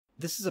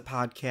This is a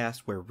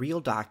podcast where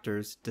real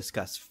doctors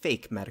discuss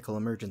fake medical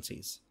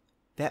emergencies.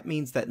 That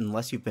means that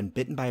unless you've been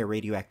bitten by a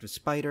radioactive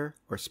spider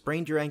or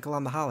sprained your ankle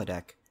on the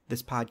holodeck,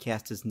 this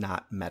podcast is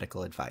not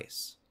medical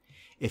advice.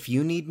 If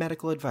you need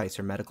medical advice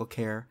or medical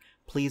care,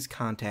 please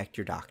contact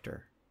your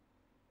doctor.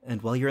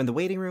 And while you're in the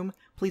waiting room,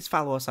 please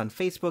follow us on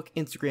Facebook,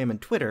 Instagram,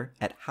 and Twitter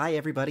at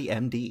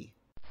HiEverybodyMD.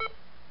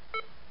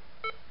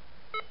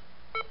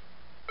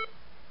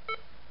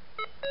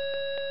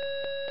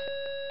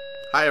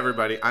 Hi,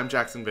 everybody. I'm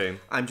Jackson Bain.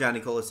 I'm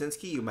Johnny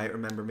Kolosinski. You might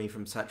remember me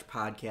from such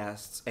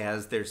podcasts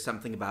as There's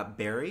Something About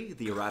Barry,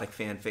 the erotic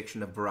fan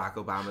fiction of Barack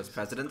Obama's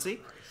presidency.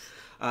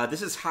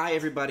 This is Hi,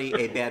 Everybody,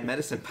 a bad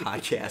medicine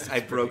podcast. I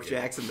broke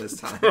Jackson this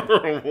time.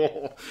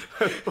 Horrible.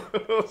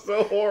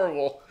 So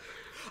horrible.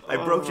 I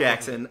broke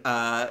Jackson.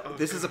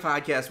 This is a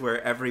podcast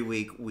where every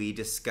week we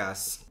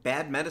discuss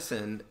bad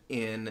medicine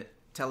in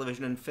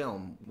television and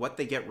film, what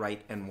they get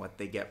right and what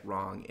they get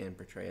wrong in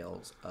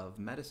portrayals of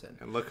medicine.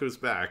 And look who's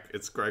back.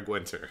 It's Greg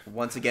Winter.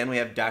 Once again, we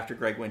have Dr.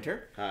 Greg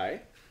Winter.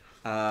 Hi.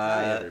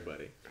 Hi,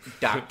 everybody.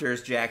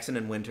 Doctors Jackson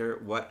and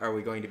Winter, what are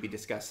we going to be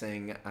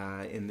discussing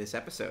in this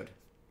episode?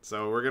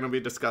 So we're going to be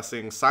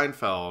discussing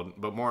Seinfeld,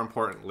 but more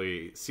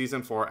importantly,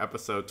 Season 4,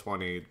 Episode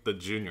 20, The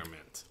Junior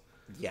Mint.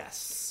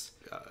 Yes.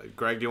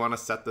 Greg, do you want to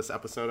set this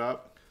episode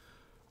up?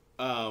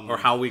 Or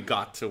how we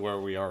got to where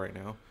we are right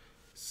now?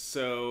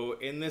 So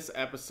in this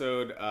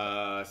episode,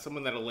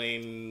 someone that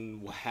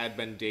Elaine had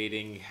been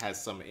dating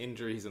has some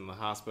injury. He's in the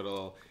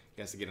hospital.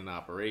 He has to get an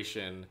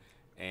operation,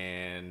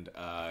 and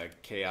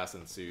chaos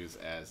ensues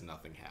as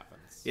nothing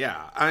happens.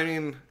 Yeah, I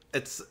mean,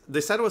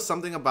 they said it was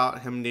something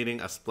about him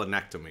needing a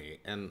splenectomy,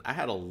 and I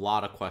had a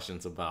lot of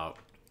questions about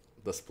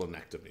the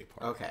splenectomy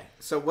part. Okay,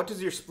 so what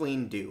does your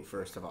spleen do,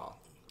 first of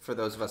all, for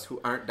those of us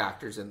who aren't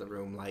doctors in the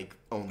room, like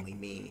only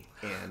me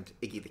and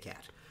Iggy the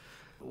cat?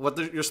 What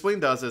your spleen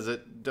does is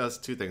it does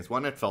two things.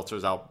 One, it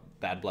filters out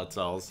bad blood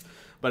cells,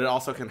 but it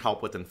also can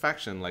help with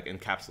infection, like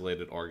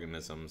encapsulated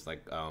organisms,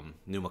 like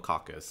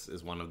pneumococcus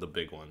is one of the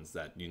big ones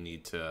that you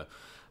need to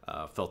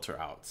filter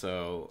out.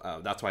 So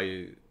that's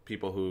why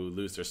people who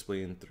lose their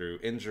spleen through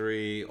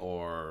injury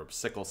or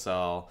sickle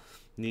cell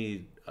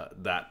need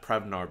that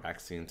Prevnar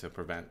vaccine to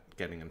prevent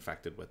getting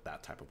infected with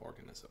that type of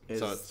organism.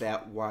 Is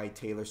that why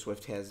Taylor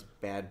Swift has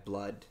bad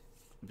blood?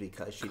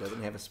 Because she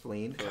doesn't have a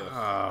spleen?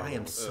 I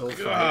am so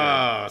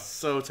frightened.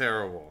 So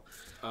terrible.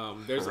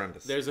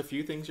 There's a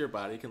few things your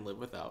body can live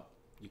without.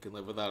 You can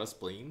live without a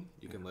spleen.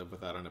 You can live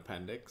without an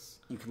appendix.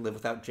 You can live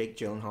without Jake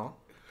Gyllenhaal.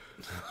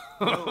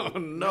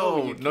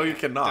 No, you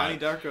cannot. Donnie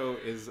Darko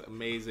is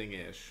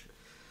amazing-ish.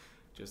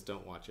 Just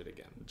don't watch it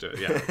again.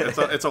 Yeah,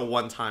 it's a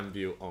one-time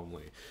view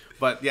only.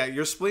 But yeah,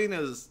 your spleen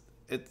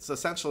it's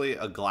essentially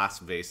a glass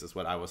vase is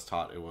what I was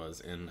taught it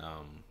was in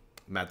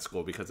med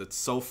school, because it's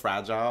so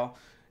fragile.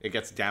 It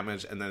gets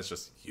damaged, and then it's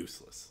just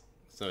useless.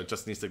 So it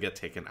just needs to get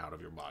taken out of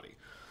your body.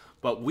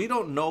 But we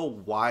don't know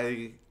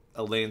why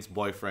Elaine's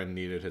boyfriend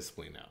needed his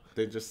spleen out.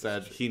 They just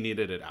said he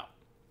needed it out.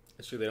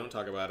 It's true, they don't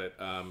talk about it.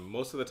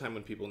 Most of the time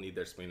when people need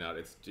their spleen out,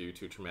 it's due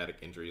to traumatic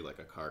injury like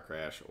a car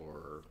crash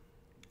or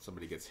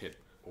somebody gets hit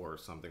or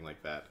something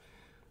like that.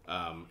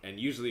 And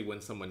usually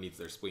when someone needs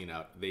their spleen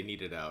out, they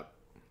need it out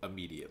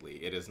immediately.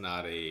 It is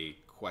not a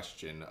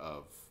question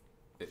of...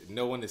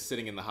 No one is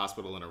sitting in the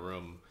hospital in a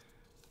room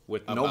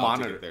with no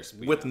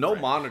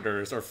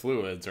monitors or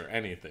fluids or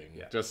anything.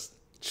 Yeah. Just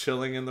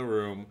chilling in the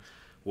room,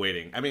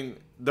 waiting. I mean,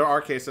 there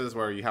are cases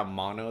where you have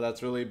mono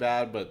that's really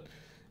bad, but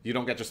you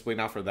don't get your spleen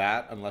out for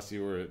that unless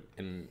you were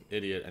an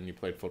idiot and you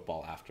played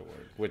football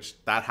afterward, which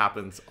that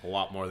happens a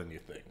lot more than you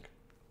think.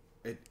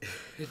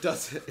 It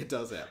does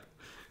happen.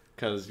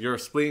 Because your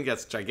spleen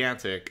gets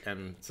gigantic,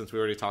 and since we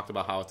already talked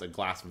about how it's a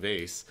glass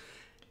vase,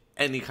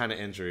 any kind of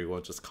injury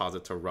will just cause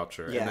it to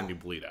rupture, and then you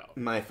bleed out.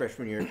 My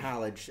freshman year of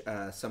college,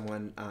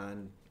 someone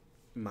on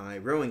my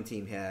rowing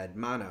team had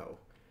mono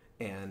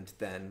and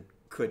then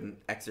couldn't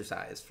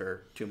exercise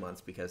for 2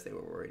 months because they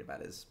were worried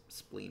about his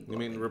spleen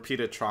blowing. You mean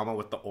repeated trauma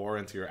with the oar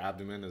into your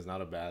abdomen is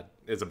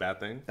a bad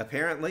thing?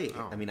 Apparently.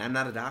 Oh. I mean, I'm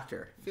not a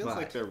doctor. Feels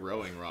like they're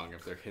rowing wrong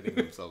if they're hitting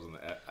themselves in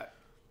the...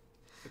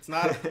 It's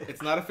not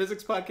a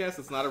physics podcast.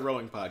 It's not a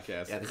rowing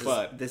podcast.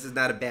 Yeah, this is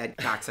not a bad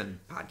coxswain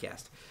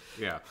podcast.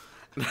 Yeah.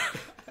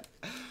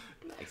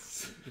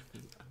 Nice.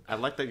 I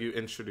like that you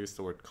introduced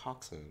the word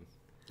coxswain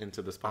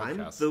into this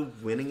podcast. I'm the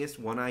winningest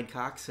one-eyed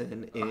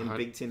coxswain in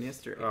Big Ten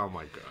history. Oh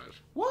my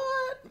gosh.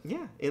 What?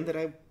 Yeah, in that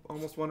I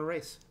almost won a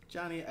race.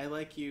 Johnny, I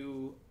like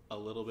you a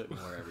little bit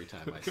more every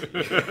time I see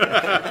you.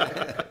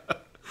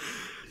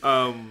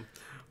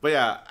 But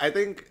yeah, I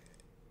think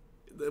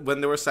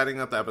when they were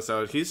setting up the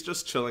episode, he's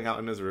just chilling out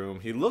in his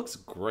room. He looks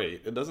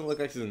great. It doesn't look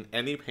like he's in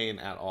any pain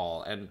at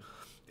all. And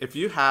if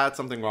you had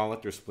something wrong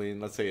with your spleen,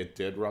 let's say it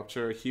did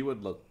rupture, he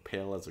would look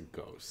pale as a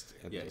ghost.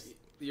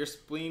 Your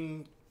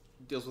spleen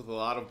deals with a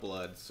lot of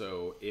blood,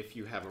 so if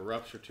you have a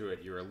rupture to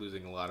it, you are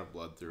losing a lot of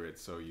blood through it,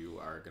 so you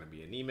are going to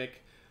be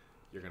anemic,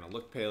 you're going to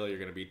look pale, you're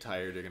going to be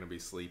tired, you're going to be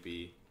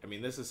sleepy. I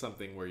mean, this is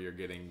something where you're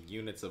getting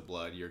units of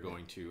blood, you're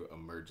going to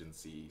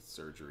emergency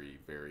surgery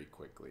very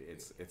quickly.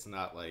 It's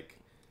not like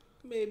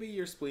maybe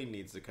your spleen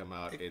needs to come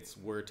out.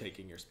 We're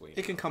taking your spleen.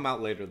 It can come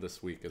out later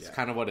this week. It's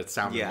kind of what it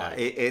sounded like.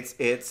 It's.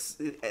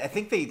 I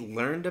think they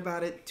learned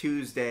about it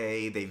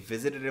Tuesday. They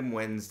visited him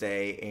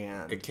Wednesday,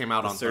 and it came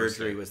out on surgery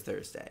Thursday. was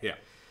Thursday. Yeah.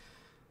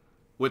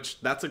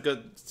 Which, that's a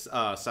good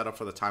setup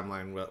for the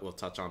timeline we'll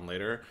touch on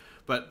later.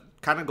 But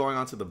kind of going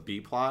on to the B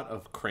plot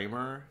of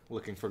Kramer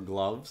looking for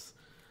gloves.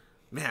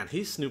 Man,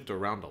 he snooped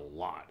around a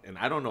lot. And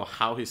I don't know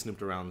how he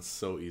snooped around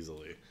so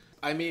easily.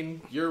 I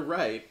mean, you're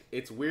right.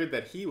 It's weird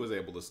that he was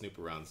able to snoop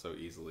around so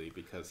easily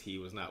because he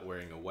was not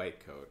wearing a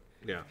white coat.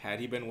 Yeah. Had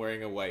he been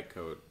wearing a white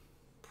coat,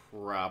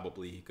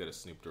 probably he could have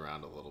snooped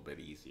around a little bit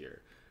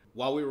easier.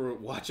 While we were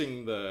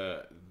watching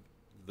the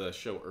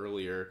show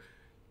earlier,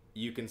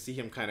 you can see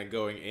him kind of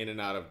going in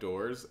and out of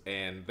doors,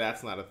 and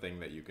that's not a thing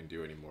that you can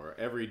do anymore.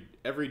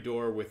 Every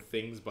door with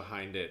things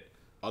behind it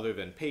other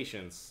than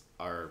patients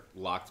are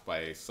locked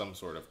by some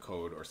sort of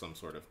code or some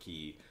sort of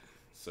key.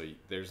 So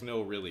there's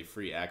no really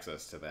free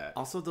access to that.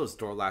 Also, those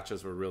door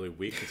latches were really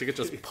weak because he could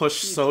just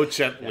push so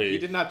gently. Yeah, he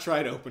did not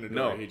try to open a door.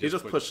 No, he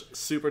just pushed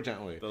super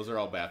gently. Those are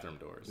all bathroom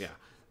doors. Yeah.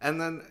 And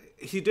then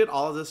he did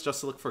all of this just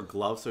to look for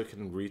gloves so he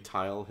can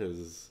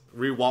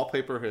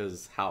re-wallpaper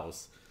his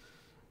house.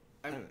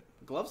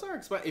 Gloves are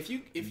expensive. If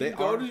you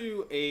go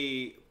to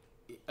a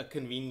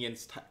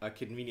convenience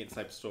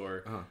type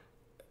store,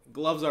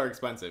 gloves are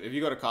expensive. If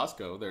you go to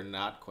Costco, they're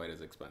not quite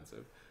as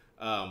expensive.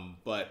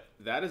 But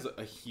that is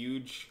a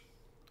huge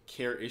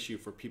care issue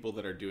for people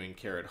that are doing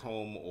care at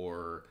home,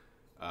 or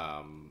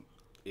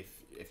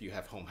if you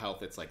have home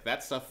health. It's like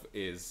that stuff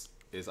is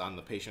on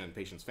the patient and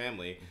patient's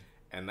family,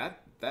 and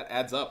that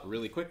adds up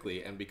really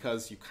quickly. And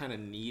because you kind of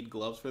need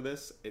gloves for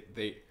this,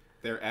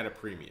 they're at a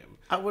premium.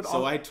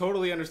 I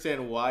totally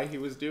understand why he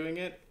was doing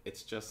it.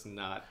 It's just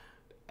not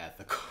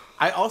ethical.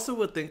 I also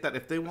would think that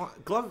if they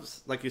want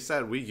gloves, like you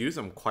said, we use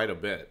them quite a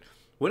bit.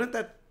 Wouldn't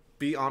that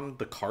be on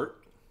the cart?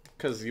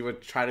 Because you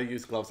would try to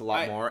use gloves a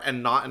lot more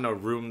and not in a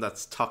room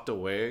that's tucked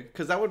away.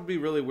 Because that would be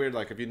really weird.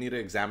 Like if you need to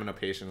examine a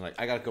patient, like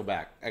I gotta go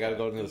back. I gotta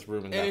go into this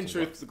room and in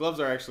truth, the gloves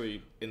are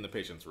actually in the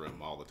patient's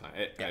room all the time.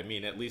 I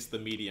mean, at least the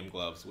medium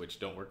gloves, which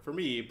don't work for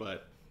me,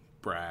 but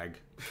brag.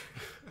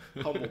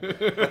 Humble.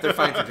 But they're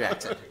fine for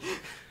Jackson.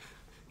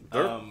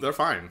 They're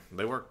fine.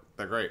 They work.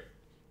 They're great.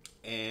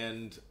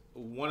 And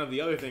one of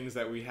the other things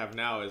that we have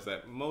now is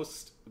that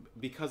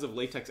because of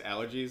latex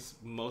allergies,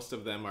 most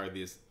of them are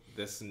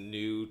this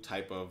new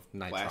type of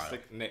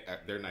plastic.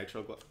 They're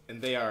nitrile gloves,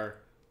 and they are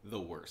the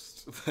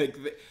worst.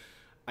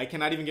 I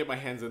cannot even get my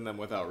hands in them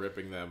without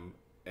ripping them,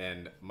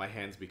 and my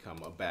hands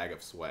become a bag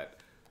of sweat.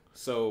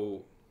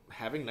 So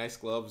having nice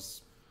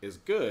gloves is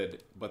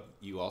good, but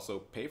you also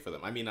pay for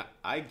them. I mean,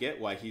 I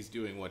get why he's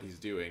doing what he's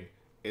doing.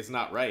 It's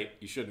not right.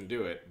 You shouldn't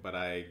do it, but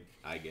I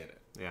get it.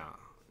 Yeah.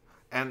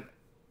 And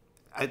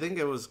I think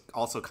it was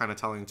also kind of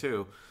telling,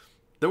 too.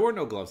 There were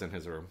no gloves in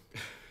his room.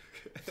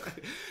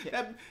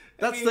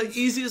 That's the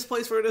easiest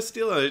place for her to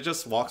steal it. It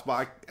just walks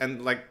by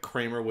and, like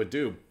Kramer would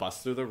do,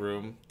 bust through the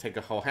room, take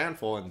a whole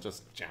handful, and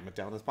just jam it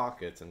down his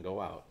pockets and go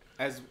out.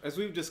 As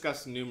we've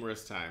discussed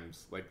numerous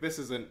times, like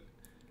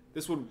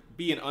this would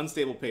be an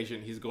unstable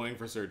patient. He's going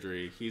for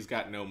surgery. He's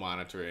got no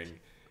monitoring.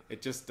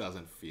 It just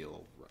doesn't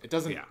feel right. It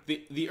doesn't. Yeah.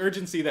 The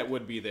urgency that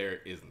would be there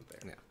isn't there.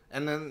 Yeah.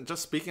 And then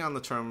just speaking on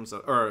the terms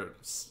of, or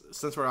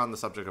since we're on the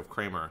subject of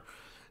Kramer,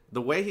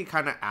 the way he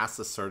kind of asked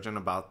the surgeon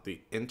about the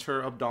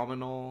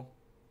inter-abdominal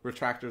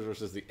retractors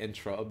versus the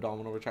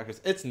intra-abdominal retractors,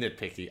 it's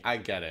nitpicky. I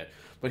get it.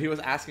 But he was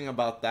asking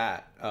about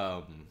that,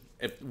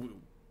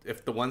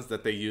 if the ones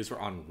that they used were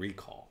on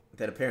recall.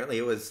 That apparently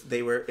it was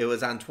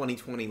on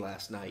 2020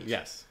 last night.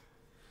 Yes.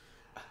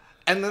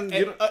 And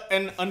then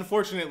and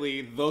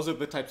unfortunately, those are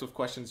the types of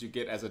questions you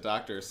get as a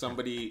doctor.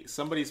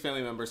 Somebody's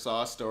family member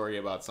saw a story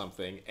about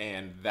something,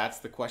 and that's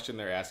the question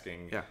they're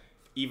asking. Yeah.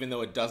 Even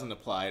though it doesn't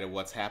apply to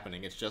what's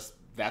happening, it's just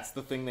that's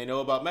the thing they know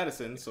about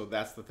medicine, so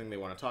that's the thing they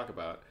want to talk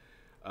about.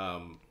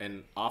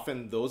 And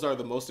often those are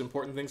the most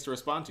important things to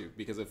respond to,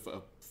 because if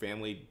a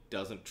family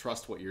doesn't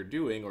trust what you're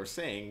doing or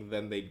saying,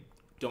 then they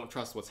don't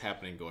trust what's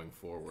happening going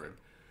forward.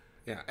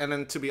 Yeah, and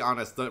then to be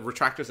honest, the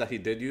retractors that he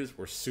did use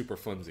were super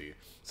flimsy,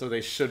 so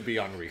they should be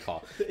on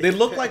recall. They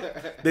look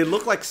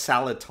like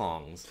salad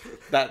tongs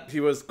that he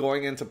was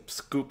going in to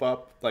scoop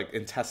up like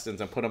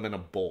intestines and put them in a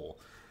bowl.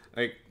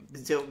 Like,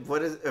 so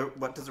what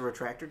does a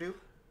retractor do?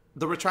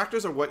 The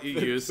retractors are what you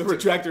use. The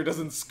retractor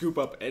doesn't scoop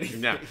up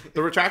anything. Yeah,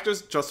 the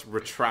retractors just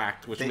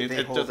retract, which means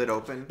they hold it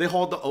open. They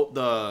hold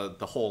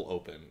the hole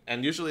open,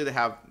 and usually they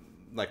have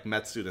like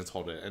med students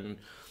hold it, and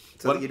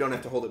so that you don't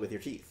have to hold it with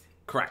your teeth.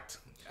 Correct.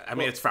 I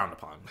mean, it's frowned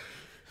upon.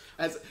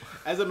 As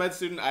a med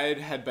student, I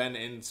had been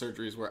in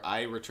surgeries where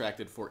I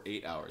retracted for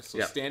 8 hours. So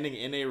standing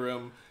in a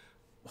room,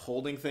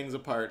 holding things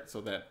apart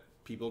so that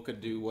people could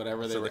do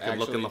whatever they were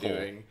actually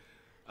doing.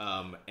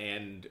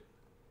 And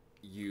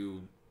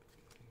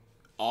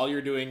all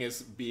you're doing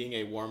is being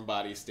a warm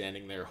body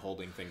standing there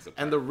holding things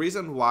apart. And the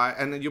reason why,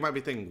 and then you might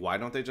be thinking, why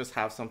don't they just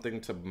have something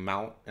to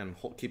mount and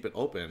keep it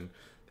open?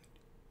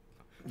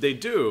 They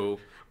do,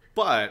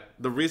 But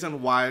the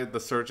reason why the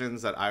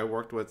surgeons that I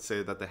worked with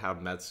say that they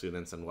have med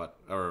students and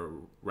or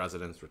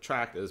residents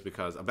retract is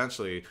because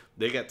eventually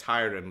they get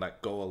tired and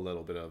let go a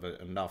little bit of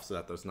it enough so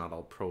that there's not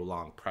a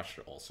prolonged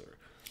pressure ulcer.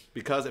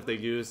 Because if they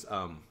use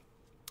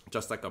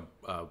just like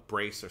a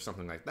brace or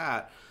something like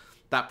that,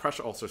 that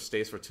pressure ulcer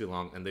stays for too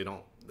long and they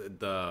don't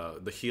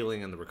the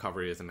healing and the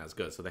recovery isn't as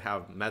good. So they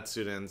have med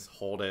students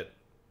hold it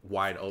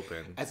wide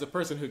open. As a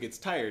person who gets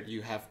tired,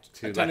 you have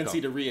a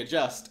tendency to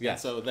readjust, yes. And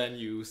so then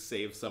you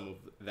save some of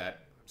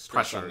that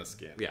stress on the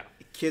skin. Yeah.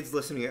 Kids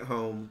listening at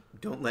home,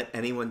 don't let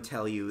anyone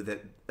tell you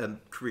that a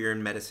career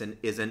in medicine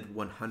isn't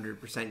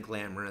 100%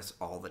 glamorous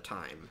all the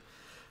time.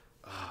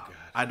 Oh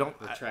God,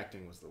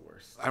 retracting was the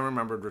worst. I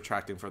remembered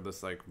retracting for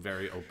this like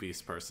very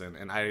obese person,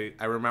 and I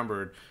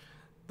remembered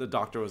the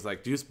doctor was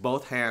like, use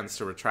both hands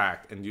to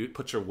retract and you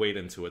put your weight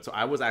into it. So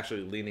I was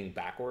actually leaning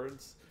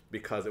backwards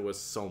because it was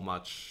so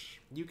much.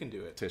 You can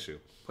do it. Tissue.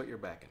 Put your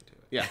back into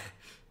it. Yeah.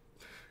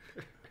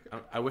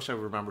 I wish I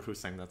remembered who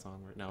sang that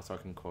song right now so I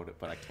can quote it,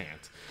 but I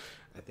can't.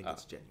 I think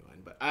it's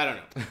genuine, but I don't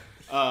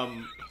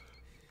know.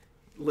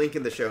 Link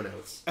in the show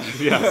notes.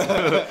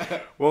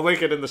 Yes. We'll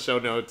link it in the show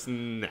notes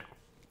now.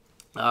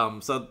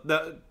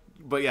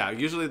 But yeah,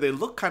 usually they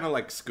look kind of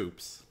like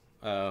scoops.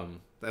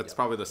 That's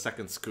probably the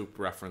second scoop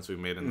reference we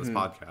made in this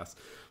podcast.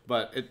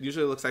 But it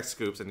usually looks like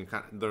scoops, and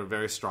they're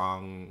very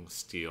strong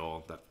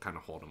steel that kind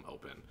of hold them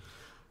open.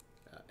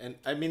 And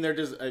I mean, they're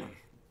different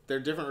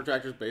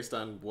retractors based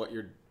on what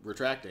you're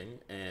retracting.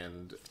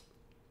 And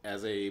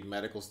as a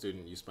medical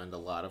student, you spend a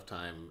lot of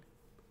time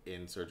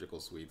in surgical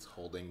suites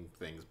holding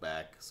things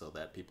back so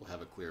that people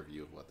have a clear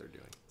view of what they're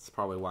doing. It's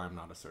probably why I'm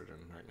not a surgeon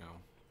right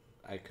now.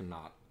 I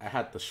cannot. I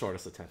had the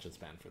shortest attention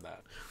span for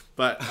that.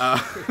 But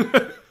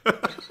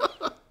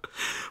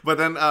but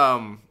then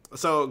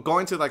so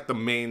going to like the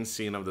main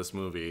scene of this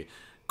movie,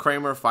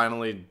 Kramer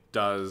finally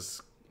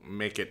does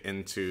make it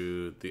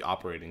into the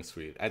operating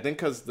suite. I think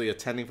because the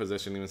attending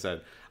physician even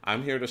said,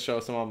 I'm here to show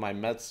some of my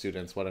med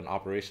students what an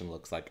operation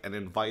looks like, and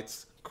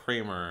invites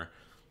Kramer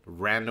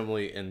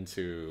randomly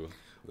into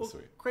the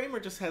suite. Kramer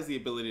just has the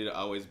ability to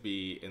always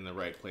be in the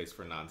right place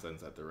for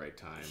nonsense at the right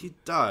time. He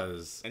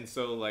does. And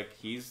so like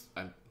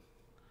I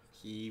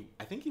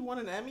think he won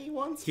an Emmy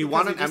once. He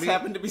won an Emmy. Emmy.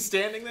 Happened to be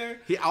standing there.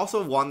 He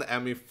also won the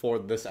Emmy for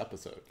this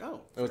episode.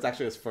 Oh, it was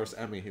actually his first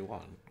Emmy he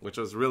won, which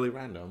was really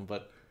random,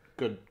 but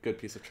good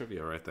piece of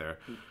trivia right there.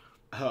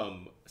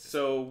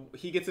 So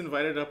he gets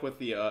invited up with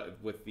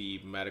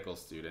the medical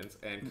students,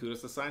 and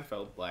kudos to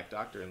Seinfeld, black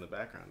doctor in the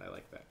background. I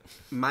like that.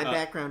 My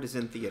background is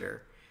in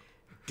theater.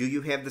 Do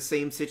you have the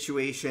same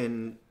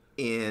situation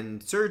in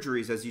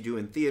surgeries as you do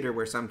in theater,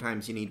 where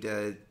sometimes you need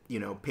to,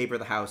 paper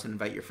the house and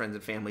invite your friends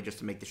and family just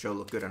to make the show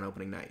look good on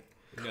opening night?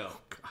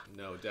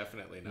 No,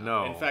 definitely not.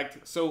 No. In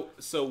fact, so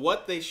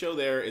what they show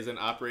there is an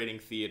operating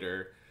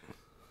theater.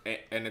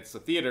 And it's a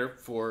theater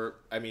for,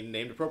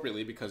 named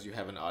appropriately because you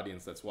have an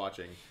audience that's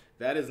watching.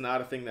 That is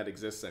not a thing that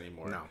exists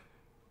anymore. No.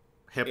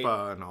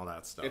 HIPAA and all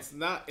that stuff. It's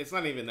not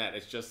even that.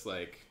 It's just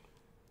like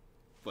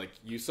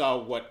you saw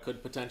what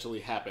could potentially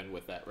happen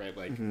with that, right?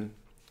 Like,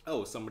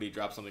 oh, somebody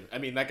dropped something.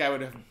 That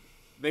guy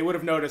they would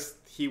have noticed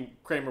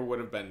Kramer would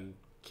have been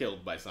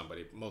killed by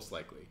somebody, most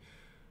likely.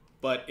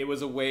 But it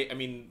was a way,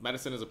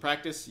 medicine is a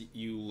practice.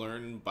 You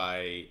learn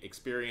by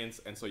experience,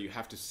 and so you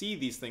have to see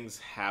these things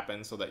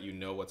happen so that you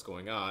know what's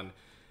going on.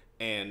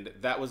 And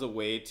that was a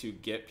way to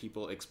get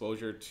people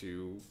exposure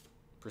to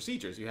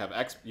procedures. You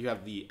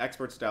have the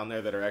experts down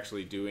there that are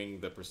actually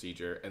doing the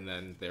procedure, and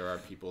then there are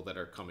people that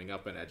are coming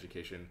up in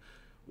education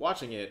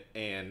watching it,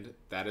 and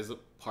that is a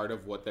part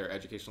of what their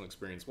educational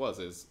experience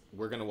is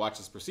we're going to watch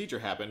this procedure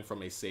happen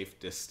from a safe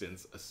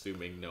distance,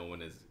 assuming no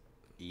one is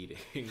eating.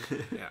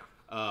 Yeah.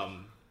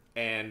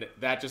 And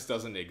that just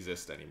doesn't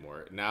exist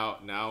anymore.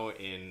 Now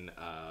in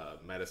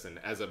medicine,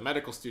 as a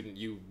medical student,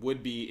 you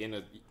would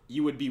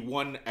be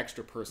one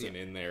extra person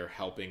in there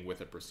helping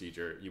with a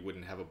procedure. You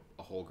wouldn't have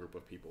a whole group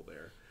of people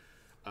there.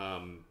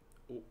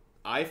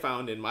 I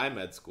found in my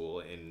med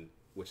school,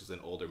 which is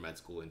an older med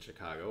school in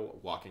Chicago,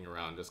 walking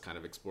around just kind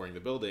of exploring the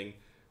building,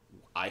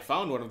 I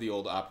found one of the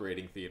old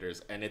operating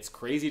theaters, and it's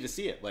crazy to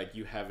see it. Like,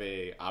 you have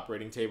a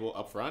operating table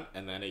up front,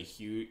 and then a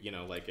huge,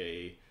 like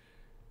a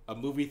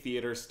movie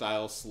theater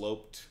style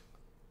sloped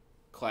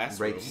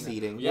classroom. Right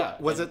seating. Yeah.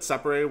 Was it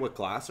separated with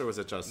glass, or was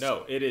it just...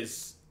 No, it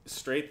is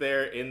straight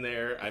there, in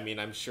there.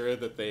 I'm sure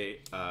that they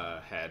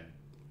had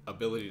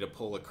ability to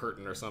pull a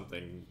curtain or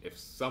something if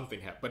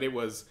something happened. But it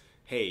was,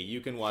 hey,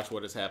 you can watch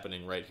what is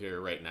happening right here,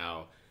 right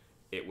now.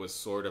 It was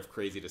sort of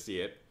crazy to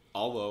see it,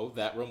 although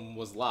that room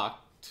was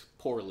locked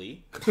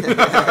poorly.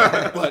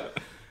 But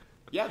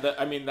yeah,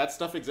 that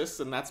stuff exists,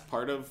 and that's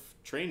part of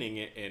training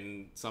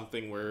in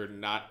something where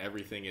not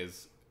everything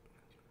is...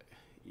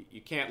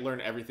 You can't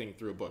learn everything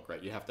through a book,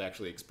 right? You have to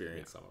actually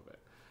experience some of it.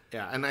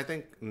 Yeah, and I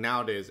think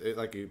nowadays,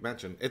 like you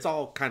mentioned, it's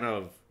all kind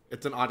of...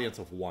 It's an audience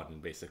of one,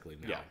 basically,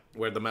 now. Yeah.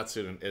 Where the med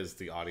student is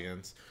the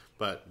audience.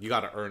 but you got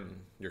to earn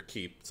your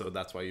keep. So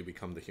that's why you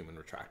become the human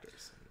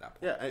retractors. At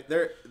that point.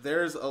 Yeah,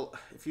 there's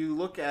if you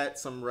look at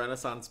some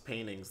Renaissance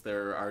paintings,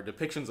 there are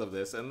depictions of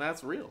this, and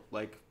that's real.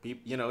 Like,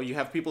 you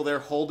have people there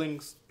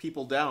holding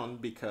people down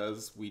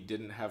because we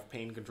didn't have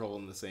pain control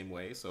in the same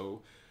way.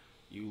 So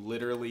you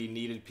literally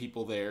needed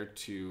people there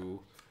to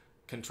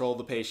control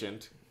the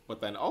patient, but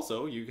then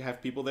also you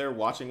have people there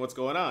watching what's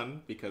going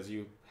on because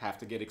you have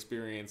to get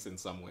experience in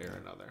some way or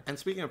another. And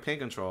speaking of pain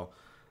control,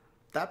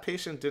 that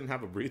patient didn't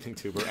have a breathing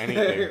tube or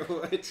anything.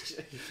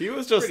 he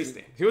was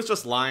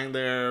just lying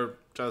there,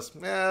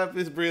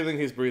 he's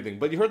breathing.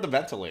 But you heard the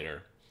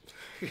ventilator.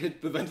 The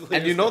ventilator.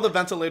 And you know the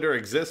ventilator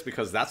exists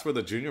because that's where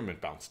the junior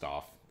mint bounced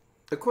off.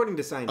 According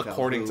to Seinfeld.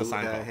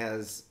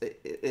 Seinfeld.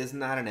 Is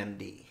not an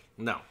MD.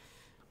 No.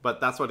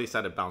 But that's what he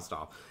said, it bounced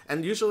off.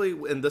 And usually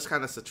in this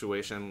kind of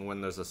situation,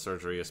 when there's a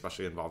surgery,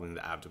 especially involving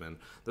the abdomen,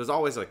 there's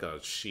always like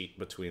a sheet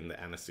between the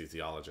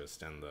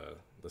anesthesiologist and the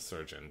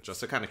surgeon, just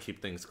to kind of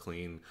keep things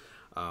clean,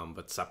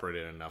 but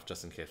separated enough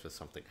just in case if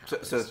something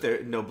happens. So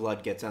if no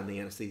blood gets on the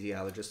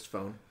anesthesiologist's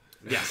phone?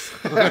 Yes.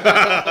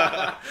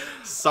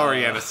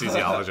 Sorry,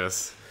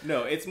 anesthesiologist.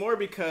 No, it's more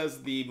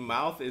because the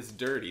mouth is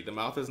dirty. The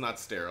mouth is not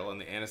sterile,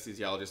 and the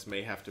anesthesiologist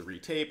may have to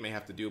retape, may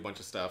have to do a bunch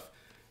of stuff,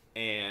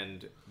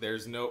 and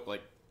there's no,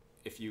 like,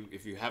 if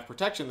you have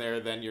protection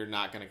there, then you're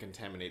not going to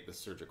contaminate the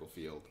surgical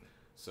field.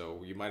 So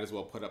you might as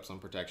well put up some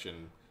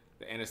protection.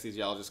 The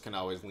anesthesiologist can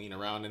always lean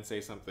around and say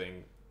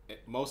something.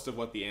 Most of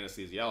what the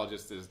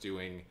anesthesiologist is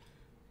doing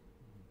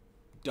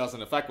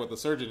doesn't affect what the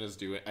surgeon is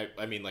doing.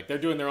 I mean, like, they're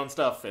doing their own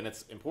stuff, and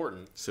it's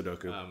important.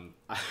 Sudoku.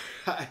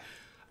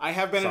 I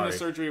have been in a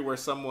surgery where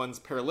someone's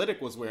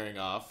paralytic was wearing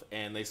off,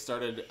 and they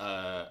started...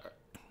 their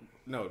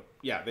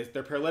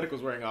paralytic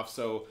was wearing off,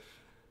 so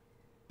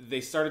they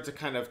started to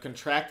kind of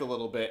contract a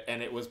little bit,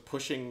 and it was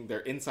pushing their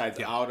insides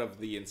out of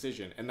the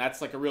incision. And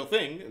that's like a real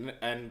thing.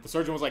 And the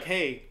surgeon was like,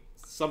 hey,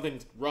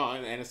 something's wrong.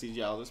 And the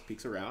anesthesiologist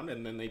peeks around,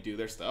 and then they do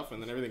their stuff,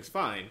 and then everything's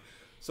fine.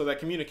 So that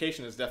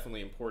communication is definitely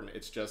important.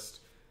 It's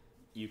just,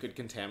 you could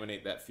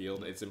contaminate that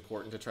field. It's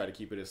important to try to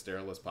keep it as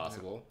sterile as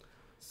possible. Yeah.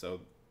 So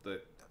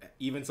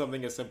even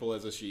something as simple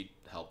as a sheet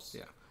helps.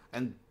 Yeah.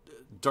 And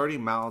dirty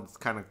mouths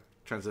kind of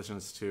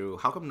transitions to,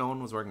 how come no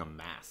one was wearing a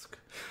mask?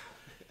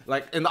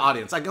 Like, in the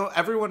audience,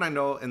 everyone I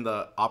know in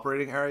the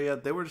operating area,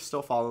 they were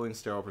still following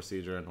sterile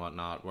procedure and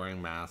whatnot,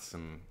 wearing masks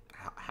and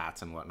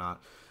hats and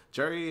whatnot.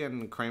 Jerry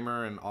and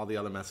Kramer and all the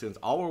other med students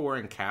all were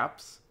wearing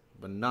caps,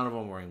 but none of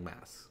them were wearing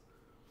masks.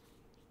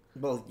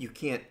 Well, you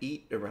can't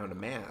eat around a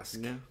mask.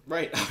 Yeah.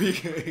 Right.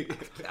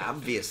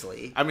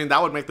 Obviously. I mean,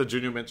 that would make the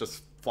junior mint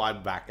just fly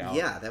back out.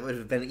 Yeah, that would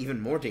have been even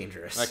more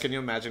dangerous. Like, can you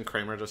imagine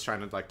Kramer just trying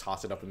to, like,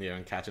 toss it up in the air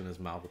and catch it in his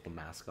mouth with the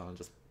mask on,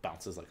 just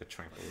bounces like a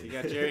trampoline? You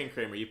got Jerry and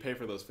Kramer. You pay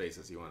for those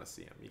faces. You want to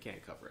see them. You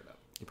can't cover it up.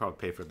 You probably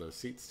pay for those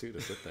seats, too, to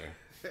sit there.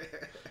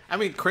 I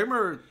mean,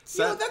 Kramer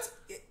said...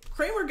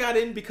 Kramer got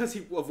in because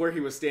of where he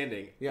was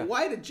standing. Yeah.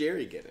 Why did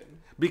Jerry get in?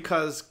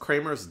 Because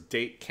Kramer's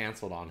date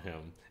canceled on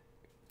him.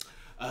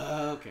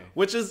 Okay.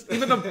 Which is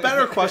even a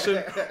better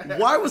question.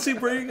 Why was he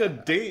bringing a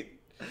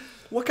date?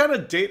 What kind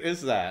of date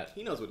is that?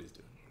 He knows what he's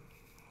doing.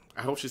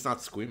 I hope she's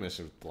not squeamish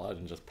with blood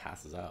and just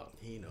passes out.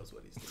 He knows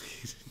what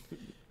he's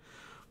doing.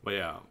 But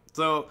yeah.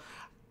 So,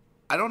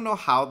 I don't know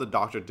how the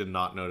doctor did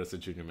not notice a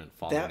junior mint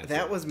falling.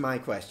 That was my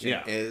question.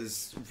 Yeah.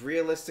 Is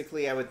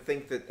realistically, I would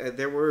think that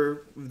there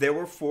were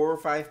 4 or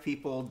 5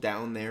 people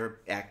down there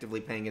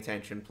actively paying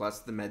attention, plus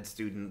the med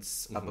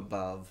students up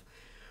above.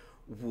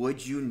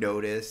 Would you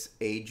notice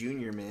a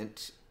junior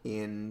mint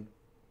in...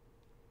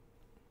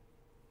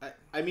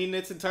 I mean,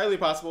 it's entirely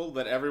possible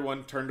that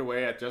everyone turned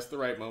away at just the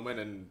right moment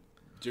and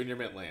junior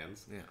mint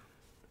lands. Yeah.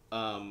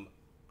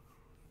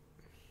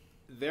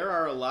 There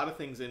are a lot of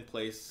things in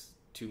place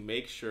to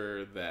make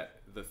sure that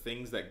the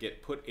things that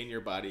get put in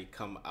your body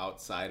come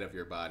outside of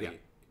your body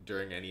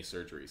during any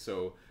surgery.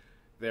 So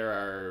there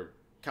are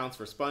counts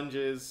for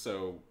sponges.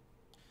 So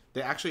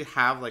they actually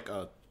have like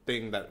a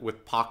thing that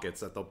with pockets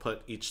that they'll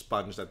put each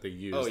sponge that they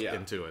use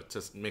into it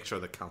to make sure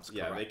the count's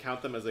correct. Yeah, they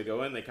count them as they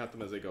go in, they count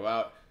them as they go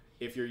out.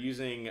 If you're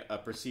using a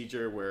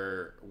procedure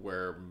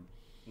where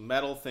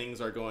metal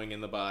things are going in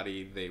the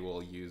body, they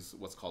will use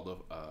what's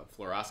called a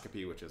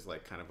fluoroscopy, which is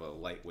like kind of a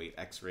lightweight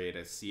x-ray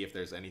to see if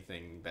there's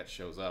anything that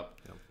shows up.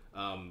 Yep.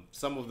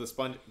 Some of the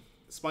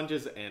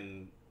sponges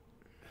and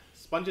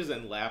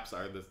laps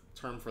are the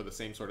term for the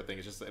same sort of thing.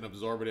 It's just an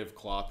absorbative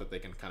cloth that they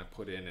can kind of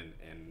put in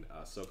and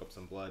soak up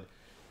some blood.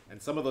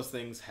 And some of those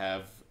things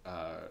have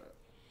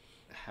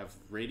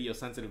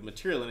radiosensitive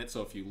material in it,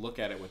 so if you look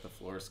at it with a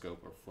fluoroscope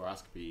or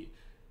fluoroscopy,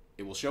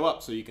 it will show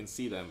up so you can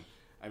see them.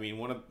 I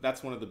mean,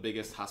 that's one of the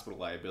biggest hospital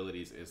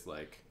liabilities is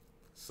like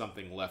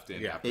something left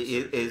in after surgery.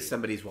 It is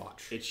somebody's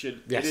watch. It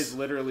should. Yes. It is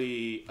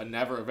literally a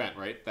never event,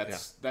 right?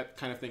 That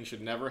kind of thing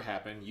should never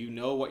happen. You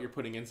know what you're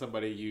putting in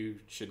somebody. You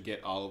should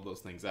get all of those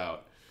things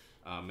out,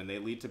 and they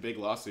lead to big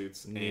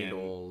lawsuits.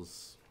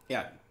 Needles.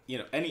 And,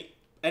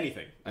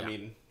 anything. Yeah. I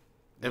mean,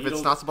 if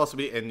it's not supposed to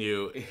be in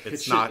you,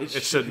 it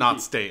should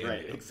not stay in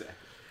right, you. Exactly.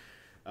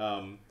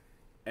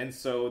 And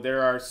so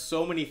there are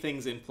so many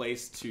things in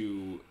place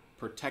to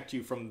protect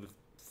you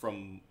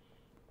from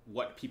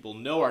what people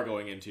know are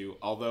going into.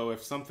 Although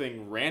if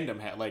something random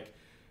like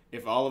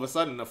if all of a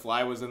sudden a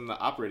fly was in the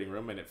operating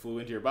room and it flew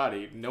into your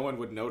body, no one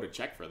would know to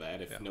check for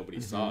that if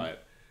nobody saw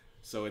it.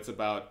 So it's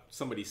about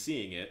somebody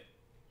seeing it.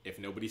 If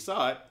nobody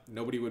saw it,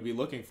 nobody would be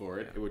looking for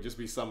it. It would just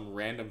be some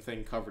random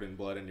thing covered in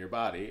blood in your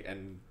body,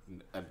 and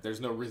there's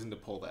no reason to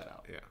pull that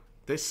out. Yeah.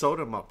 They sewed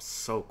him up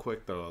so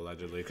quick, though,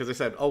 allegedly. Because they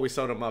said, oh, we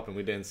sewed him up and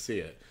we didn't see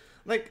it.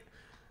 Like,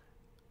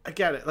 I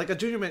get it. Like, a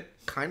junior mint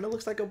kind of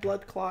looks like a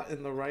blood clot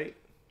in the right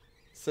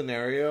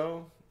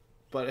scenario.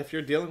 But if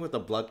you're dealing with a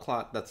blood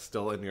clot that's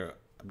still in your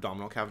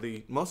abdominal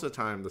cavity, most of the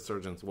time the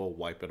surgeons will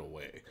wipe it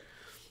away.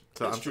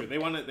 So That's true. They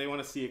want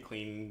to see it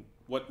clean,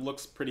 what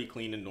looks pretty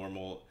clean and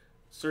normal.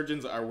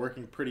 Surgeons are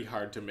working pretty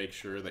hard to make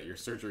sure that your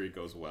surgery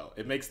goes well.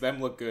 It makes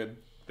them look good.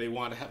 They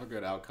want to have a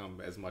good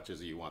outcome as much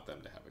as you want them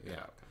to have a good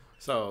outcome.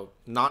 So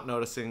not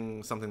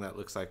noticing something that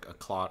looks like a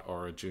clot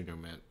or a junior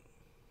mint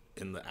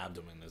in the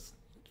abdomen is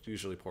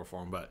usually poor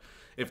form. But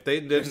if they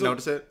didn't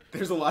notice it...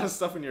 There's a lot of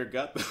stuff in your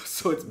gut, though,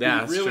 so it's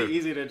really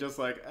easy to just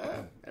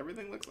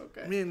everything looks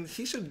okay. I mean,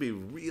 he should be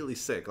really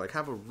sick, like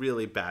have a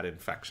really bad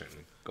infection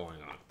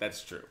going on.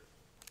 That's true.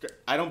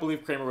 I don't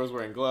believe Kramer was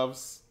wearing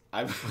gloves.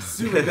 I'm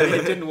assuming that he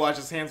didn't wash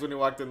his hands when he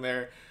walked in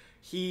there.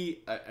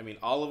 I mean,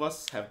 all of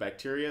us have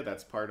bacteria.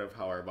 That's part of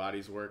how our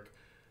bodies work.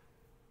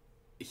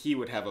 He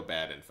would have a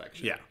bad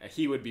infection. Yeah.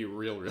 He would be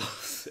real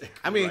sick.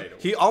 I mean,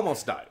 he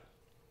almost died.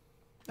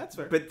 That's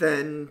fair. But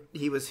then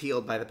he was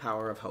healed by the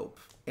power of hope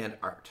and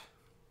art.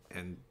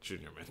 And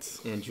junior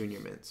mints.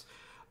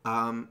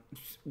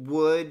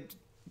 Would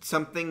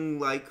something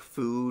like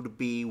food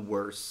be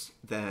worse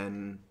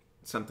than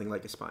something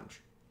like a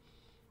sponge?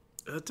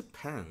 It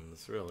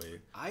depends,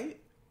 really. I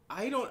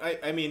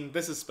mean,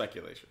 this is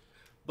speculation.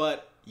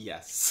 But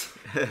yes.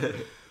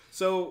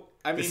 So,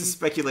 I mean... This is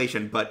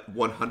speculation, but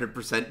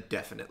 100%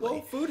 definitely.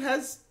 Well, food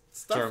has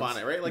stuff germs on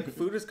it, right? Like,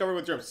 food is covered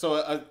with germs.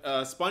 So,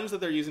 a sponge that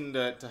they're using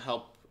to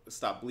help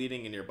stop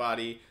bleeding in your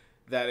body,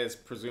 that is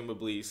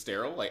presumably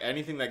sterile. Like,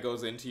 anything that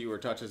goes into you or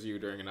touches you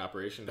during an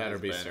operation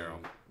has been sterile.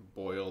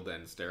 Boiled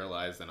and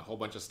sterilized and a whole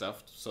bunch of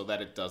stuff so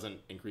that it doesn't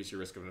increase your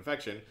risk of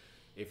infection.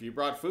 If you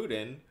brought food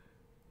in,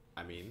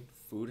 I mean,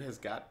 food has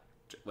got...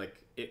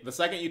 the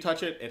second you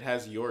touch it, it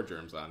has your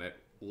germs on it,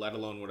 let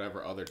alone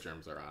whatever other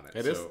germs are on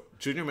it.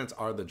 Junior mints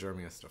are the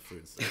germiest of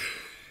foods.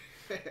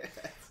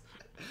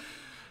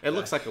 It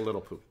looks like a little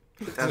poop.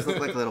 It does look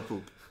like a little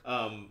poop.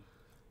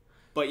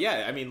 But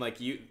yeah, I mean, like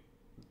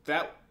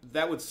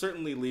that would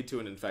certainly lead to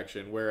an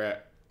infection,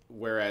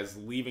 whereas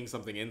leaving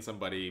something in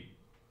somebody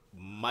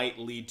might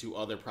lead to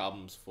other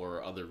problems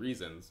for other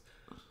reasons.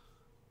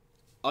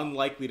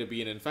 Unlikely to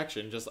be an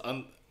infection,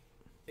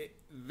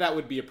 that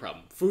would be a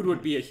problem. Food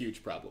would be a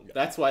huge problem.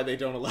 That's why they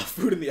don't allow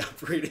food in the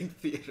operating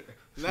theater.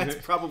 That's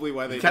probably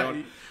why they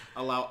don't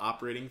allow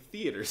operating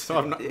theaters.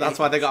 So that's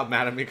why they got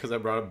mad at me because I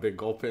brought a big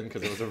gulp in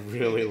because it was a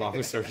really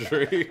long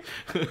surgery.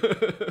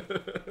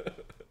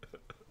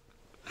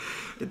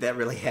 Did that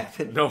really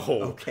happen? No.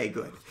 Okay,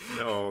 good.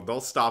 No,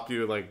 they'll stop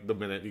you like the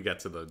minute you get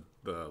to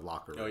the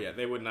locker room. Oh yeah,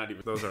 they would not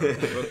even. Those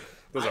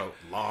are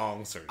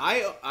long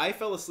surgeries. I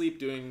fell asleep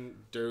doing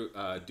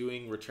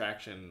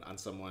retraction on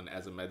someone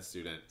as a med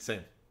student.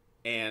 Same.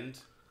 And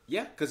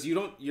yeah, because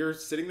you're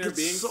sitting there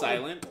being so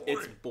silent. Boring.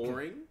 It's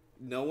boring.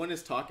 No one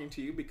is talking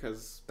to you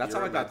because that's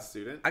you're how a med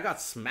student. I got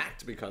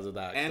smacked because of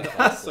that. And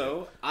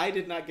also, I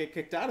did not get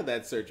kicked out of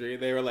that surgery.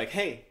 They were like,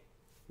 "Hey,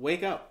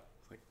 wake up."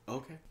 Like,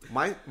 okay.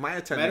 My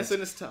attending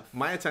medicine is tough.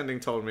 My attending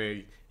told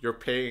me, "You're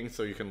paying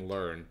so you can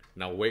learn.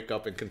 Now wake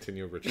up and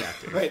continue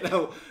retracting." Right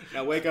now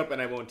wake up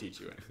and I won't teach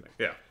you anything.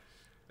 Yeah,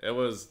 it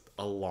was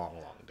a long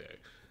day.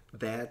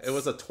 It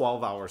was a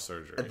 12-hour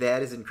surgery.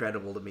 That is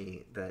incredible to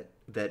me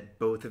that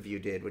both of you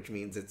did, which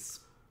means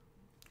it's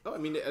Oh, I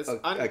mean, it's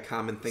a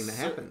common thing that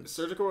happens.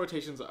 Surgical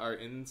rotations are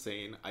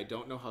insane. I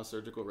don't know how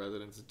surgical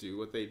residents do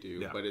what they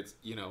do, but it's,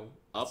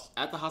 up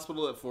at the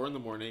hospital at 4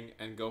 a.m.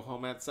 and go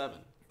home at 7,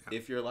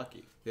 if you're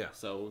lucky. Yeah.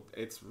 So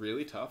it's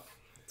really tough.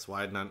 That's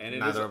why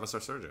neither of us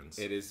are surgeons.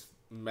 It is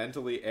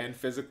mentally and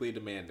physically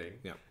demanding.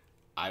 Yeah.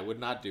 I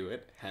would not do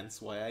it,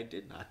 hence why I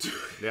did not do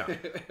it. Yeah.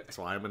 That's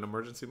why I'm in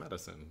emergency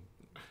medicine.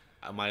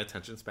 My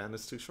attention span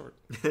is too short.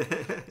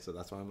 So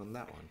that's why I'm on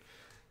that one.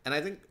 And I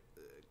think,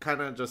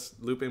 kind of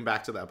just looping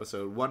back to the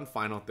episode, one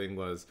final thing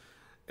was,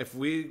 if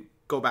we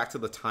go back to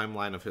the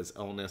timeline of his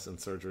illness and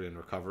surgery and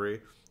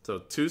recovery, so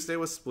Tuesday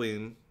was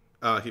spleen,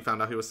 he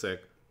found out he was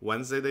sick,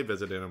 Wednesday they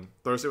visited him,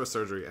 Thursday was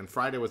surgery, and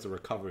Friday was the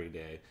recovery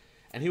day,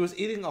 and he was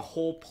eating a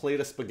whole plate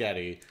of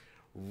spaghetti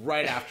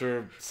right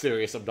after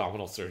serious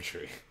abdominal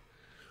surgery.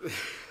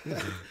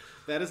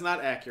 That is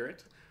not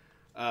accurate.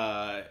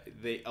 When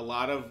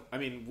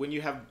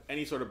you have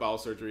any sort of bowel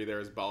surgery,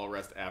 there is bowel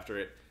rest after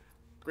it.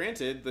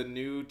 Granted, the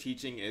new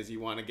teaching is you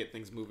want to get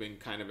things moving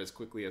kind of as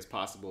quickly as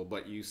possible,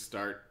 but you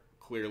start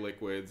clear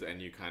liquids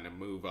and you kind of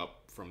move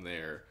up from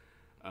there.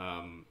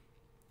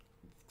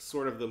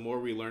 Sort of the more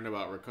we learn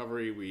about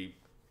recovery,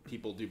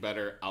 people do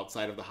better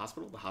outside of the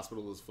hospital. The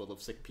hospital is full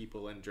of sick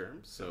people and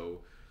germs, so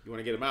You want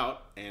to get them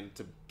out, and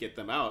to get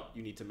them out,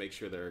 you need to make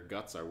sure their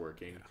guts are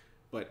working.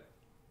 But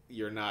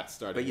you're not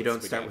starting. But you with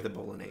don't spaghetti. start with a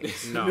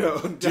bolognese. No,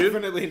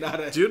 Definitely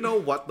not. Do you know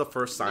what the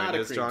first sign not a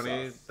is, cream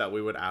Johnny, sauce. that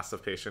we would ask the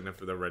patient if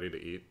they're ready to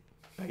eat?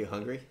 Are you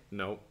hungry?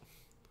 Nope.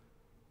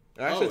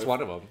 Actually, it's if-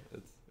 one of them.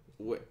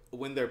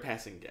 When they're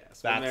passing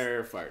gas, That's- when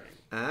they're farting.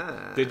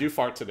 Ah. Did you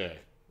fart today?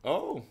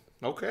 Oh,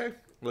 okay.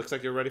 Looks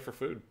like you're ready for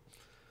food.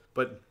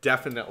 But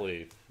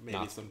definitely Maybe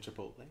not. some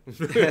Chipotle.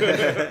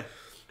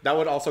 That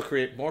would also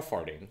create more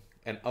farting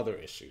and other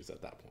issues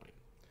at that point.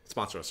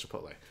 Sponsor us,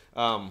 Chipotle.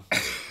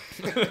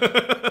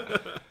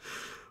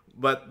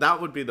 But that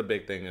would be the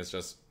big thing, is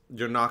just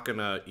you're not going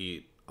to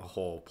eat a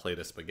whole plate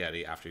of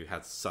spaghetti after you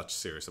had such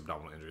serious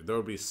abdominal injury. There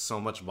would be so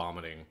much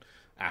vomiting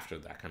after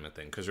that kind of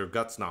thing because your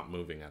gut's not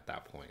moving at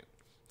that point.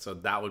 So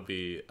that would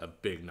be a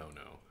big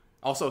no-no.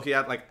 Also, he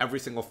had like every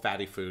single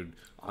fatty food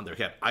on there.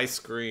 He had ice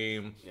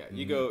cream. Yeah,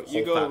 you go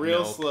whole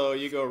real fat milk. slow,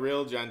 you go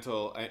real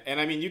gentle, and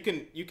I mean you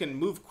can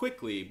move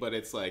quickly, but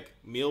it's like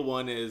meal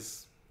 1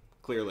 is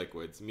clear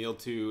liquids, meal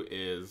 2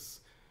 is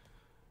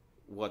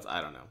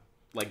I don't know,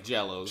 like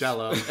Jello.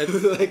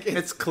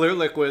 It's clear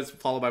liquids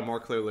followed by more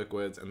clear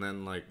liquids, and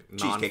then like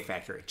Cheesecake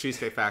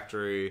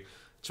Factory,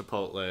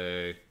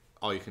 Chipotle,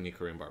 all you can eat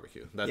Korean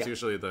barbecue. That's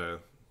usually the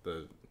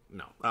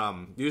no.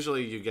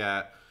 Usually you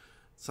get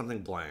something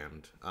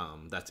bland.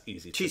 That's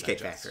easy. Cheesecake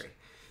to digest. Factory.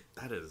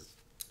 That is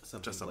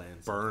Something just a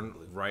bland, burn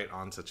something blue. right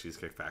onto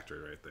Cheesecake Factory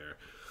right there.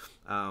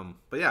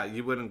 But yeah,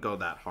 you wouldn't go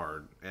that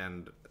hard,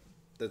 and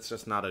it's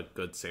just not a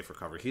good safe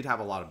recovery. He'd have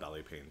a lot of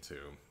belly pain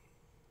too.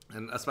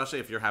 And especially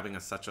if you're having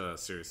such a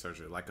serious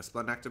surgery like a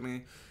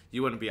splenectomy,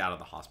 you wouldn't be out of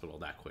the hospital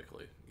that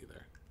quickly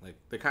either. Like,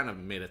 they kind of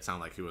made it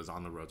sound like he was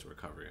on the road to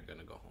recovery and going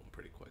to go home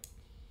pretty quick.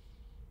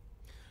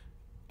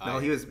 No,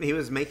 he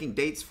was making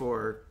dates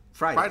for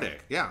Friday.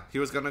 Yeah. He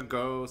was going to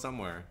go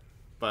somewhere.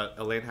 But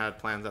Elaine had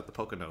plans at the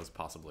Poconos,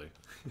 possibly,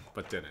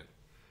 but didn't.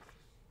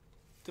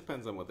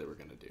 Depends on what they were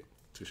gonna do.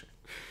 Touche.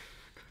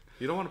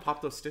 You don't want to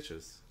pop those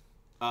stitches.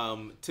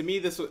 To me,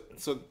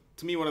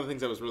 one of the things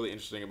that was really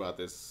interesting about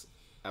this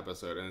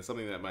episode, and it's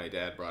something that my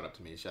dad brought up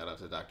to me. Shout out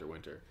to Dr.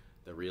 Winter,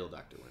 the real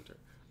Dr. Winter.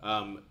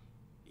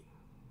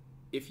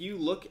 If you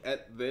look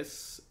at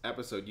this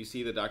episode, you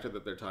see the doctor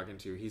that they're talking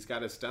to. He's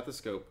got his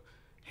stethoscope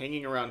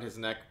hanging around his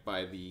neck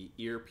by the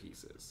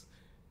earpieces,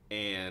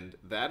 and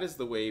that is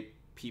the way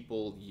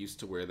people used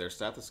to wear their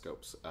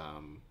stethoscopes.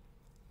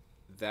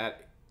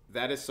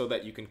 That is so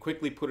that you can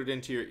quickly put it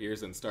into your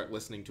ears and start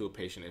listening to a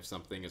patient if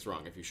something is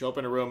wrong. If you show up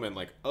in a room and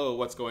like, oh,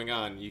 what's going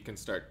on? You can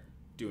start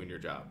doing your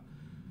job.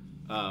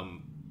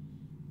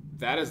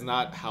 That is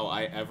not how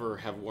I ever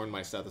have worn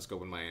my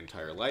stethoscope in my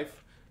entire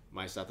life.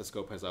 My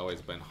stethoscope has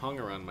always been hung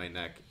around my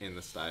neck in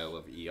the style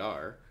of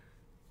ER.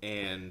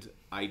 And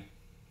I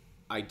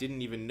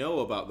didn't even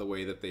know about the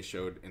way that they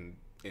showed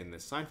in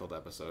this Seinfeld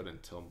episode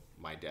until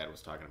my dad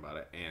was talking about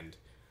it. And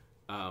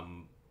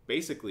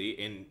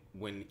basically,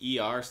 when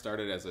ER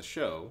started as a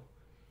show,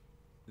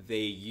 they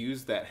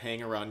used that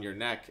hang around your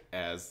neck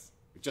as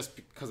just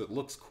because it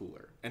looks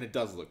cooler, and it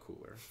does look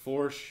cooler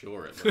for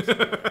sure. It looks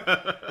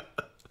cooler.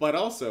 But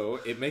also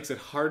it makes it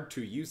hard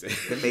to use it.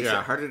 It makes it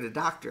harder to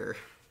doctor.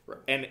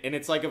 And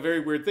it's like a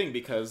very weird thing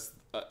because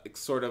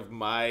sort of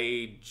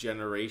my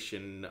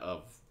generation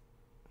of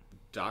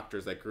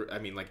doctors that grew, I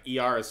mean, like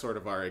ER is sort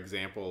of our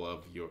example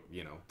of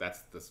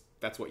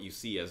that's what you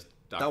see as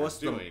doctors That was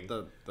doing.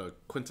 the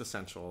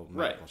quintessential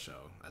medical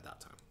show at that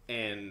time.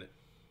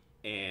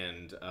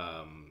 And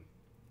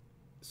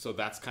so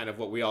that's kind of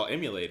what we all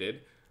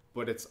emulated,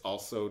 but it's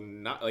also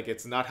not like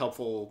it's not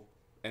helpful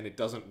and it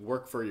doesn't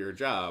work for your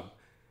job.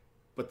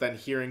 But then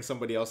hearing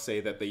somebody else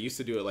say that they used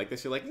to do it like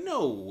this, you're like,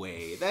 no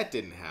way, that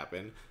didn't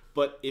happen.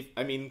 But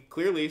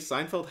clearly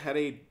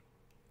Seinfeld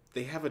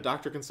they have a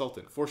doctor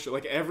consultant for sure.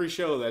 Like every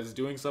show that is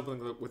doing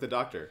something with a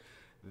doctor,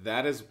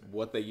 that is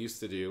what they used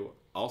to do.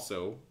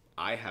 Also,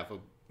 I have a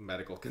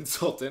medical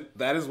consultant.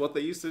 That is what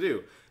they used to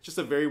do. Just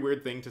a very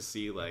weird thing to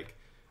see. Like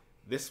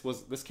this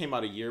came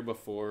out a year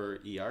before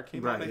ER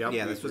came out. Right.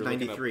 Yeah, this was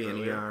 93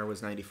 and ER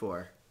was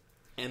 94.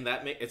 And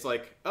it's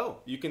like, oh,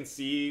 you can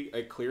see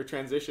a clear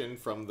transition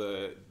from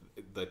the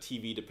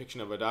TV depiction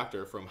of a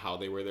doctor from how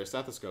they wear their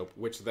stethoscope,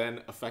 which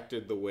then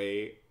affected the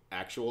way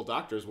actual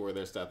doctors wore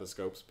their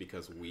stethoscopes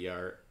because we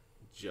are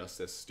just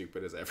as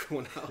stupid as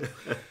everyone else.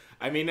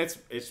 I mean,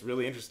 it's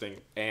really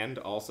interesting. And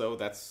also,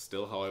 that's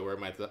still how I wear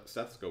my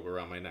stethoscope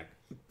around my neck.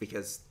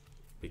 Because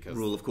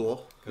rule of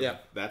cool. Yeah.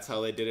 That's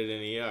how they did it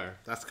in ER.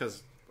 That's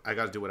because I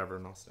got to do what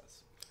everyone else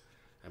does.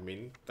 I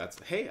mean,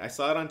 hey, I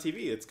saw it on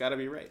TV. It's got to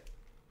be right.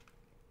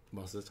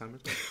 Most of the time,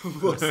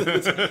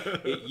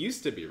 It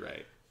used to be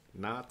right.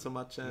 not so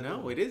much.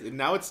 No, it is.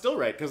 Now it's still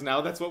right because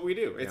now that's what we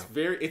do. It's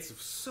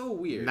it's so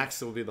weird.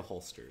 Next will be the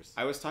holsters.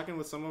 I was talking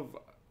with some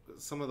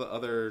of the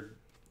other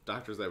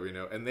doctors that we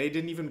know, and they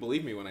didn't even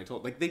believe me when I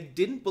told. Like they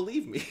didn't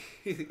believe me.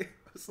 I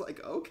was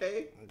like,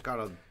 okay.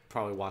 Gotta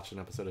probably watch an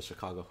episode of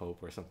Chicago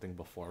Hope or something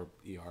before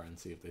ER and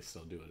see if they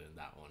still do it in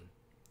that one.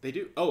 They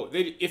do. Oh,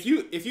 if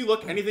you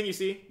look anything you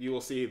see, you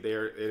will see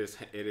there. It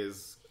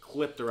is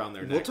clipped around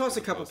their neck. We'll toss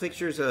a couple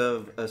pictures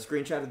of a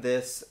screenshot of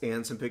this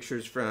and some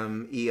pictures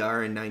from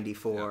ER in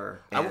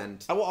 '94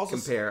 and I will also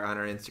compare on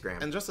our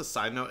Instagram. And just a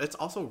side note, it's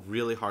also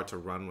really hard to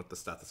run with the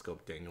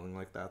stethoscope dangling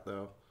like that,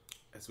 though.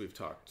 As we've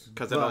talked.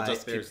 Because it'll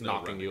just there's keep no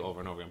knocking running. you over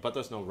and over again. But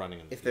there's no running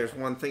in the If there's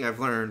one thing I've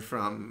learned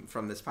from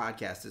this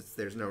podcast, it's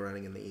there's no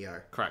running in the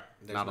ER. Correct.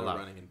 There's Not no allowed.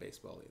 running in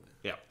baseball either.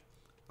 Yeah.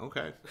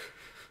 Okay.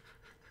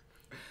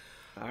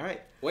 All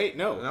right. Wait,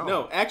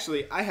 no.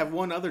 Actually, I have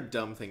one other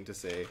dumb thing to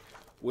say.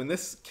 When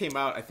this came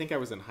out, I think I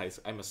was in high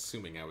school. I'm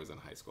assuming I was in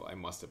high school. I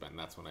must have been.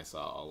 That's when I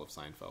saw all of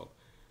Seinfeld.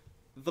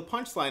 The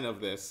punchline of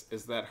this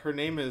is that her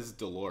name is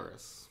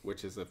Dolores,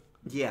 which is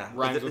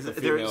rhymes with a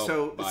female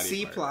so body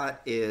C part.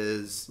 plot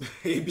is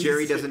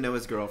Jerry doesn't know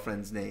his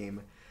girlfriend's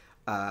name,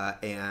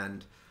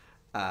 and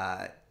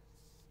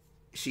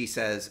she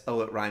says,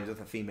 "Oh, it rhymes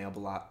with a female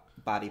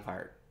body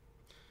part."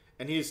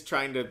 And he's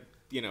trying to,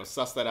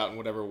 suss that out in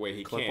whatever way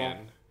he Clip can.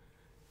 him.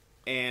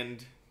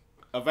 And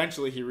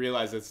eventually he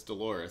realizes it's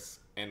Dolores.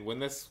 And when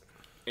this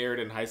aired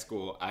in high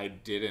school, I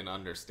didn't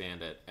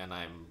understand it, and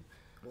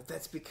Well,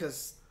 that's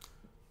because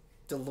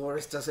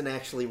Dolores doesn't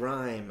actually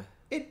rhyme.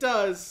 It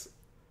does.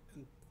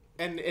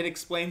 And it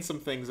explains some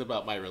things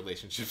about my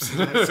relationships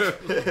in high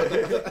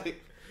school.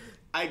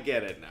 I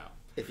get it now.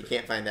 If you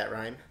can't find that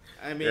rhyme.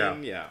 I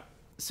mean, yeah.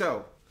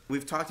 So,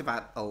 we've talked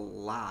about a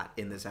lot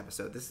in this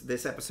episode.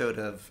 This episode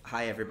of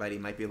Hi Everybody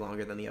might be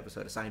longer than the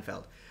episode of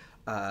Seinfeld.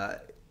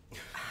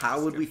 How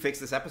would we fix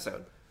this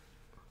episode?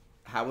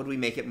 How would we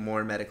make it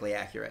more medically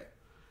accurate?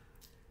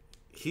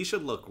 He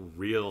should look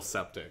real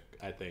septic,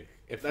 I think.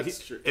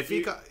 That's true. If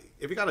you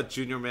got a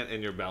junior mint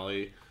in your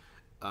belly,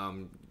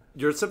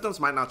 your symptoms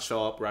might not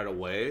show up right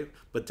away,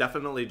 but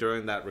definitely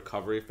during that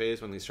recovery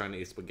phase when he's trying to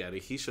eat spaghetti,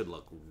 he should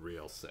look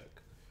real sick.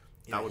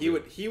 Yeah,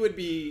 he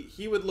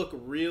would look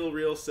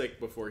real sick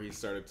before he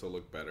started to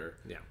look better.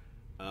 Yeah.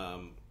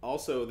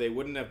 Also, they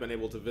wouldn't have been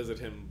able to visit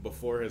him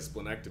before his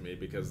splenectomy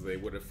because they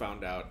would have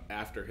found out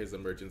after his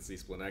emergency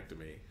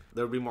splenectomy.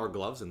 There would be more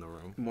gloves in the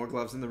room. More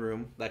gloves in the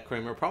room. That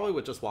Kramer probably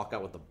would just walk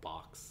out with a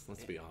box,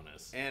 let's be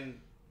honest. And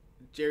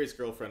Jerry's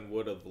girlfriend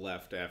would have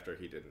left after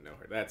he didn't know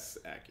her. That's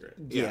accurate.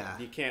 Yeah.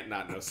 You can't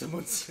not know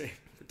someone's name.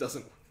 It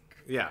doesn't work.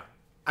 Yeah.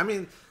 I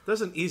mean,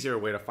 there's an easier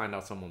way to find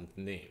out someone's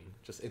name.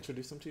 Just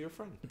introduce them to your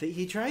friend.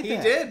 He tried He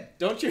that. did,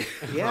 don't you?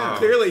 Yeah.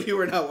 Clearly you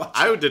were not watching.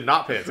 I did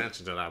not pay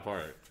attention to that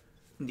part.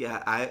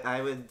 Yeah,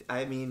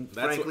 I mean,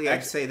 That's frankly, what-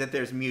 I'd say that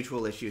there's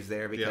mutual issues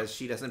there because Yeah.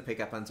 she doesn't pick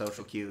up on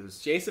social cues.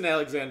 Jason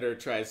Alexander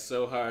tries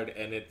so hard,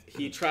 and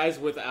he tries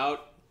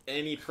without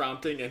any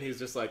prompting, and he's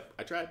just like,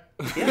 I tried.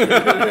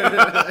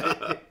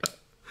 But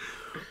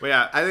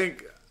yeah, I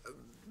think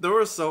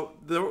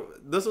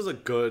this was a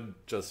good,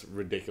 just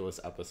ridiculous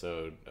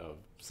episode of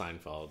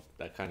Seinfeld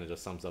that kind of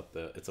just sums up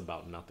the it's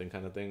about nothing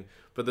kind of thing.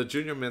 But the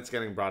junior mints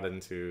getting brought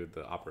into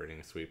the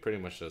operating suite pretty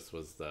much just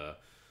was the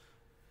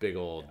big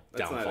old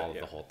downfall of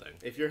the whole thing.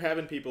 If you're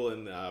having people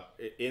in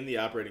the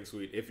operating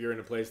suite, if you're in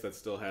a place that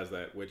still has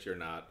that, which you're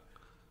not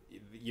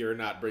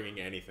bringing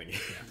anything.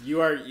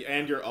 You are,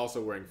 and you're also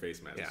wearing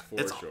face masks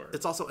sure.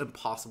 It's also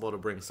impossible to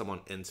bring someone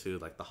into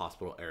like the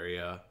hospital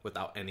area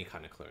without any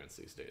kind of clearance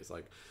these days.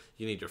 Like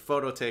you need your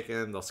photo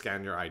taken, they'll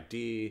scan your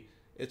ID.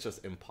 It's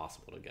just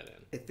impossible to get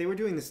in. If they were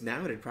doing this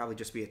now, it'd probably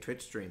just be a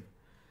Twitch stream.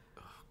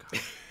 Oh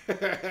god.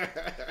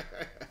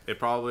 It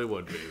probably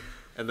would be.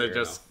 And they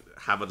just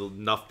have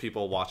enough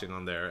people watching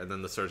on there, and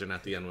then the surgeon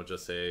at the end would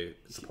just say,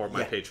 support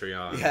my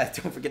Patreon. Yeah,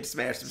 don't forget to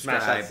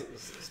subscribe.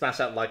 Smash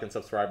that like and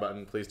subscribe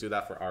button. Please do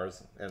that for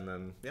ours. And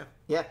then, yeah.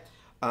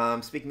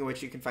 Yeah. Speaking of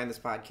which, you can find this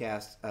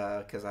podcast,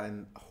 because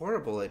I'm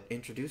horrible at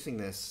introducing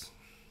this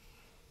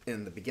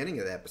in the beginning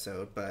of the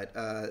episode, but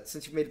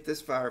since you've made it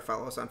this far,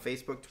 follow us on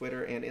Facebook,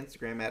 Twitter, and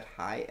Instagram at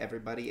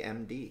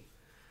HiEverybodyMD.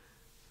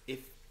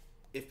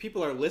 If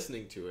people are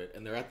listening to it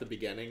and they're at the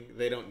beginning,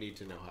 they don't need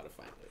to know how to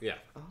find it. Yeah.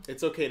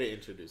 It's okay to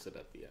introduce it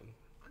at the end.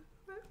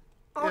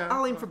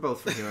 I'll aim for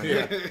both for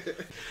you.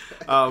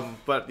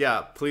 But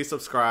yeah, please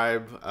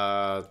subscribe.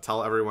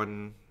 Tell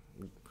everyone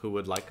who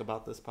would like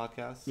about this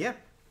podcast. Yeah.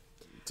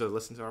 To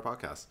listen to our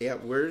podcast. Yeah,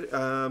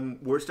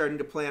 we're starting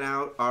to plan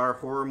out our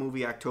horror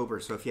movie October.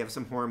 So if you have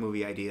some horror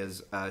movie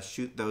ideas,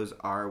 shoot those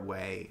our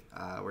way.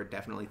 We're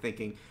definitely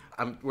thinking.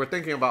 We're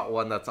thinking about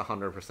one that's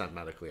 100%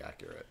 medically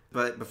accurate.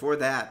 But before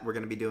that, we're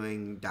going to be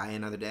doing Die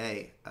Another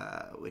Day,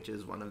 which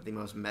is one of the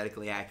most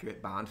medically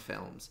accurate Bond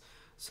films.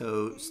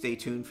 So stay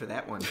tuned for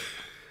that one.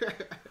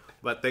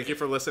 But thank you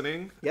for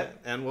listening.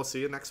 Yep. And we'll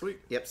see you next week.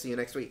 Yep, see you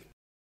next week.